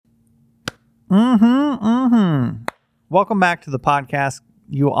Welcome back to the podcast,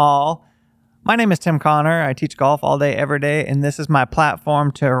 you all. My name is Tim Connor. I teach golf all day, every day, and this is my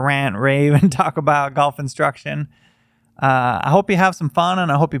platform to rant, rave, and talk about golf instruction. I hope you have some fun,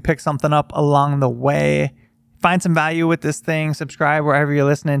 and I hope you pick something up along the way. Find some value with this thing. Subscribe wherever you're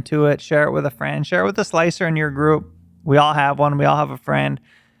listening to it. Share it with a friend. Share it with a slicer in your group. We all have one. We all have a friend.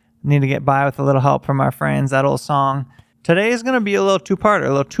 Need to get by with a little help from our friends. That old song. Today is going to be a little two-parter, a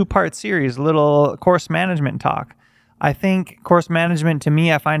little two-part series, a little course management talk. I think course management, to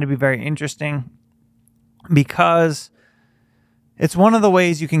me, I find to be very interesting because it's one of the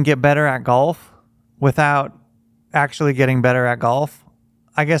ways you can get better at golf without actually getting better at golf.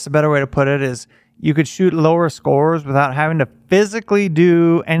 I guess a better way to put it is you could shoot lower scores without having to physically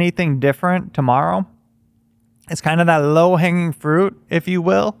do anything different tomorrow. It's kind of that low-hanging fruit, if you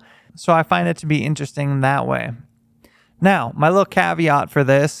will. So I find it to be interesting that way. Now, my little caveat for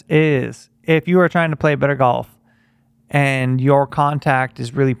this is if you are trying to play better golf and your contact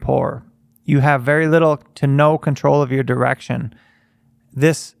is really poor, you have very little to no control of your direction,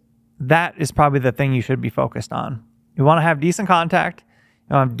 that is probably the thing you should be focused on. You want to have decent contact,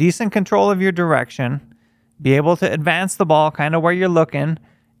 you want to have decent control of your direction, be able to advance the ball kind of where you're looking,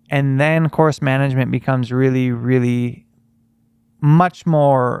 and then course management becomes really, really much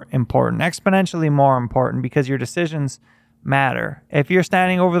more important, exponentially more important, because your decisions matter. If you're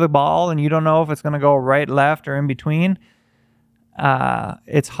standing over the ball and you don't know if it's going to go right, left, or in between,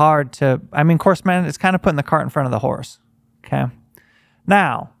 it's hard to, course management, it's kind of putting the cart in front of the horse. Okay.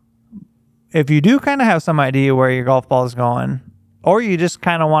 Now, if you do kind of have some idea where your golf ball is going, or you just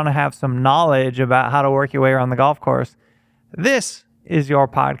kind of want to have some knowledge about how to work your way around the golf course, this is your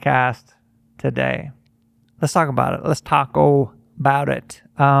podcast today. Let's talk about it. Let's talk about it.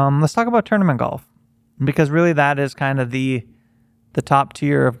 Let's talk about tournament golf, because really that is kind of the top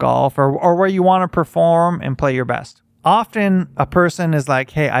tier of golf, or where you want to perform and play your best. Often a person is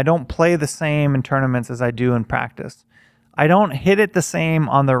like, hey, I don't play the same in tournaments as I do in practice. I don't hit it the same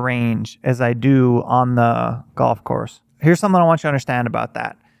on the range as I do on the golf course. Here's something I want you to understand about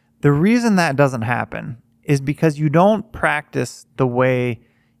that. The reason that doesn't happen is because you don't practice the way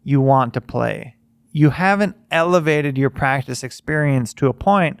you want to play. You haven't elevated your practice experience to a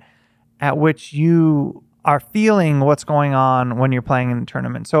point at which you are feeling what's going on when you're playing in a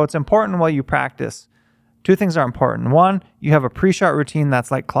tournament. So it's important while you practice. Two things are important. One, you have a pre-shot routine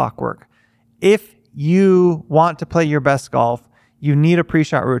that's like clockwork. If you want to play your best golf, you need a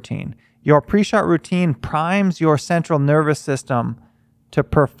pre-shot routine. Your pre-shot routine primes your central nervous system to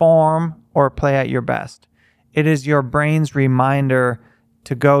perform or play at your best. It is your brain's reminder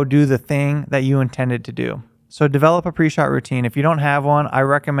to go do the thing that you intended to do. So develop a pre-shot routine. If you don't have one, I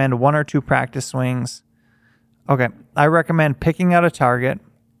recommend 1 or 2 practice swings. Okay, I recommend picking out a target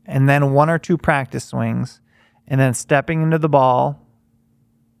and then 1 or 2 practice swings and then stepping into the ball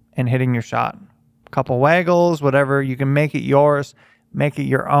and hitting your shot. A couple waggles, whatever. You can make it yours, make it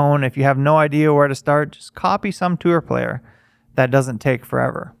your own. If you have no idea where to start, just copy some tour player. That doesn't take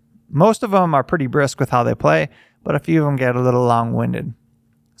forever. Most of them are pretty brisk with how they play, but a few of them get a little long-winded.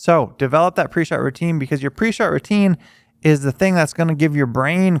 So develop that pre-shot routine, because your pre-shot routine is the thing that's going to give your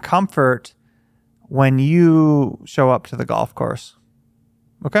brain comfort when you show up to the golf course.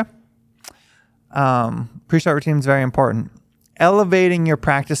 Okay? Pre-shot routine is very important. Elevating your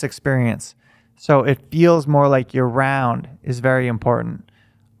practice experience so it feels more like your round is very important.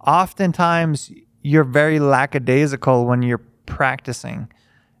 Oftentimes, you're very lackadaisical when you're practicing,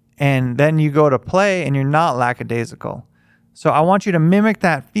 and then you go to play and you're not lackadaisical. So I want you to mimic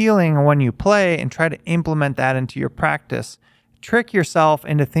that feeling when you play and try to implement that into your practice. Trick yourself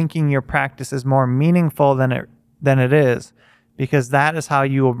into thinking your practice is more meaningful than it is, because that is how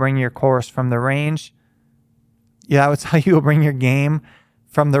you will bring your course from the range. Yeah, that's how you will bring your game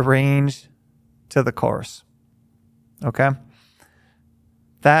from the range to the course. Okay?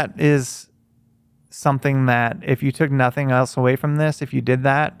 That is something that if you took nothing else away from this, if you did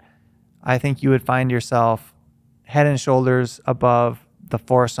that, I think you would find yourself head and shoulders above the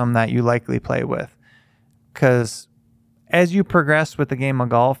foursome that you likely play with. Because as you progress with the game of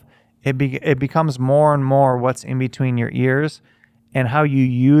golf, it becomes more and more what's in between your ears and how you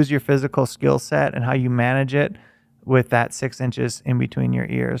use your physical skill set and how you manage it with that 6 inches in between your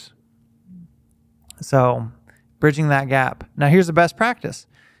ears. So bridging that gap. Now here's the best practice.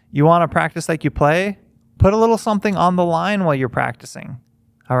 You want to practice like you play? Put a little something on the line while you're practicing.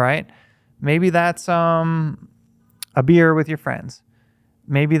 All right? Maybe that's a beer with your friends.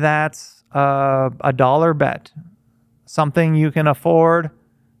 Maybe that's a dollar bet. Something you can afford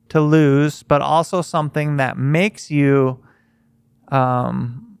to lose, but also something that makes you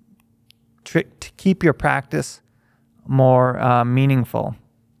to keep your practice more meaningful.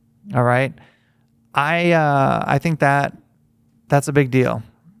 All right. I think that's a big deal.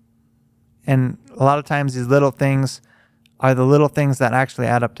 And a lot of times these little things are the little things that actually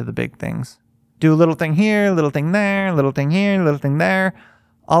add up to the big things. Do a little thing here, a little thing there, a little thing here, a little thing there.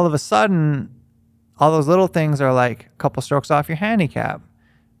 All of a sudden, all those little things are like a couple strokes off your handicap.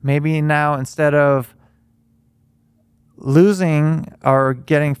 Maybe now instead of losing or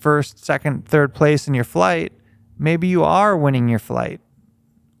getting first, second, third place in your flight, maybe you are winning your flight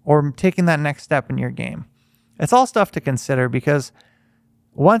or taking that next step in your game. It's all stuff to consider because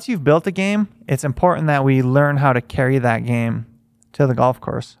once you've built a game, it's important that we learn how to carry that game to the golf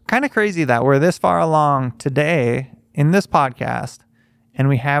course. Kind of crazy that we're this far along today in this podcast and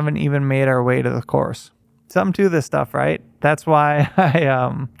we haven't even made our way to the course. Something to this stuff, right? That's why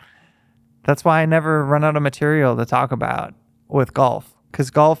I never run out of material to talk about with golf,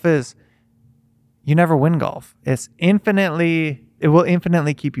 because golf is, you never win golf. It will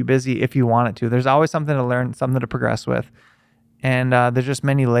infinitely keep you busy if you want it to. There's always something to learn, something to progress with. And there's just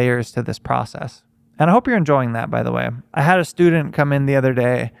many layers to this process. And I hope you're enjoying that, by the way. I had a student come in the other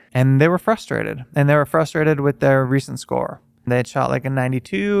day and they were frustrated. And they were frustrated with their recent score. They had shot like a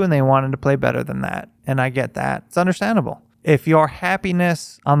 92 and they wanted to play better than that. And I get that. It's understandable. If your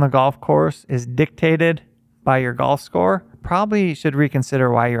happiness on the golf course is dictated by your golf score, probably should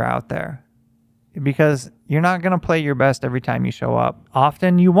reconsider why you're out there. Because you're not going to play your best every time you show up.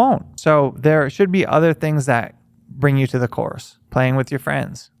 Often you won't. So there should be other things that bring you to the course. Playing with your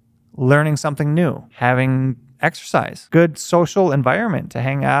friends, learning something new, having exercise, good social environment to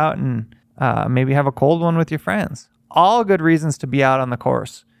hang out and maybe have a cold one with your friends. All good reasons to be out on the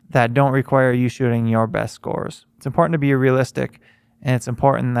course that don't require you shooting your best scores. It's important to be realistic, and it's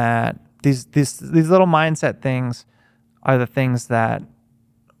important that these little mindset things are the things that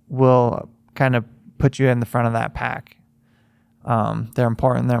will kind of put you in the front of that pack. They're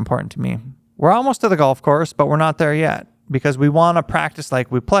important. They're important to me. We're almost to the golf course, but we're not there yet because we want to practice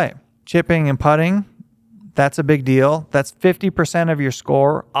like we play. Chipping and putting, that's a big deal. That's 50% of your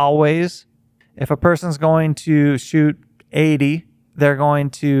score always. If a person's going to shoot 80, they're going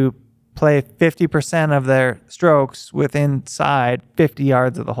to play 50% of their strokes within inside 50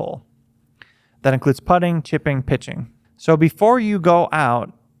 yards of the hole. That includes putting, chipping, pitching. So before you go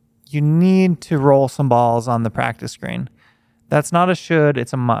out, you need to roll some balls on the practice green. That's not a should,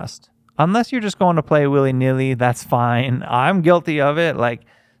 it's a must. Unless you're just going to play willy-nilly, that's fine. I'm guilty of it. Like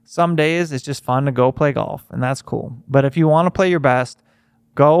some days it's just fun to go play golf, and that's cool. But if you want to play your best,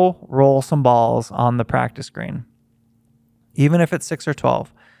 go roll some balls on the practice green. Even if it's 6 or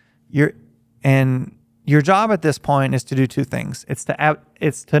 12. Your job at this point is to do two things.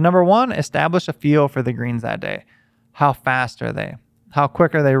 It's to number one, establish a feel for the greens that day. How fast are they? How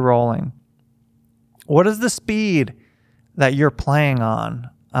quick are they rolling? What is the speed that you're playing on?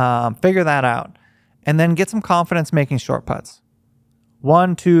 Figure that out. And then get some confidence making short putts.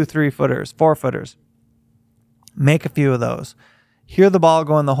 1, 2, 3 footers, 4 footers. Make a few of those. Hear the ball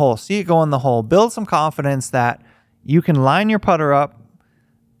go in the hole. See it go in the hole. Build some confidence that you can line your putter up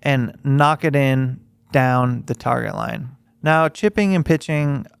and knock it in down the target line. Now, chipping and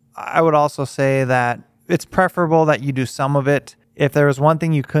pitching, I would also say that it's preferable that you do some of it. If there was one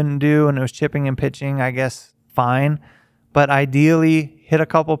thing you couldn't do and it was chipping and pitching, I guess fine. But ideally, hit a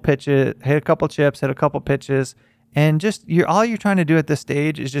couple pitches, hit a couple chips, hit a couple pitches, and just all you're trying to do at this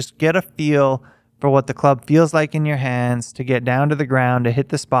stage is just get a feel for what the club feels like in your hands, to get down to the ground, to hit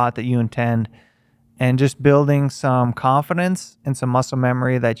the spot that you intend, and just building some confidence and some muscle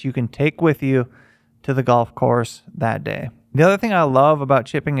memory that you can take with you to the golf course that day. The other thing I love about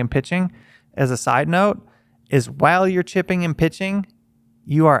chipping and pitching, as a side note, is while you're chipping and pitching,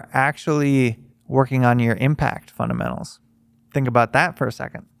 you are actually working on your impact fundamentals. Think about that for a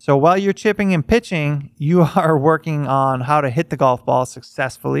second. So while you're chipping and pitching, you are working on how to hit the golf ball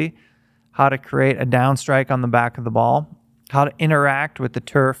successfully, how to create a downstrike on the back of the ball, how to interact with the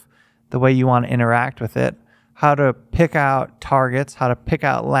turf the way you want to interact with it, how to pick out targets, how to pick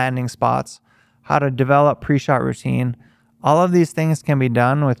out landing spots, how to develop pre-shot routine. All of these things can be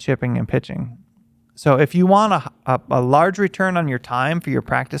done with chipping and pitching. So if you want a large return on your time for your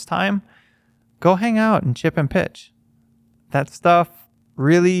practice time, go hang out and chip and pitch. That stuff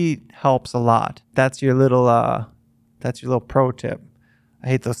really helps a lot. That's your little pro tip. I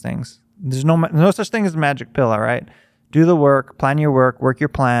hate those things. There's no such thing as a magic pill, all right? Do the work, plan your work your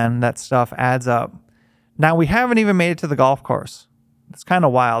plan. That stuff adds up. Now, we haven't even made it to the golf course. It's kind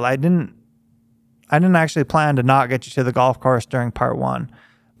of wild. I didn't actually plan to not get you to the golf course during part one,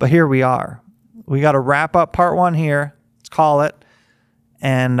 but here we are. We got to wrap up part one here. Let's call it.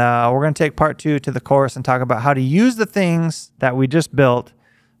 And we're going to take part 2 to the course and talk about how to use the things that we just built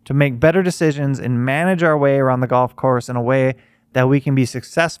to make better decisions and manage our way around the golf course in a way that we can be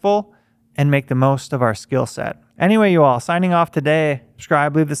successful and make the most of our skill set. Anyway, you all, signing off today.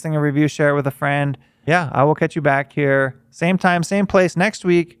 Subscribe, leave this thing a review, share it with a friend. Yeah, I will catch you back here, same time, same place next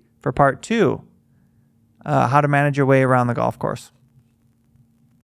week for part 2, how to manage your way around the golf course.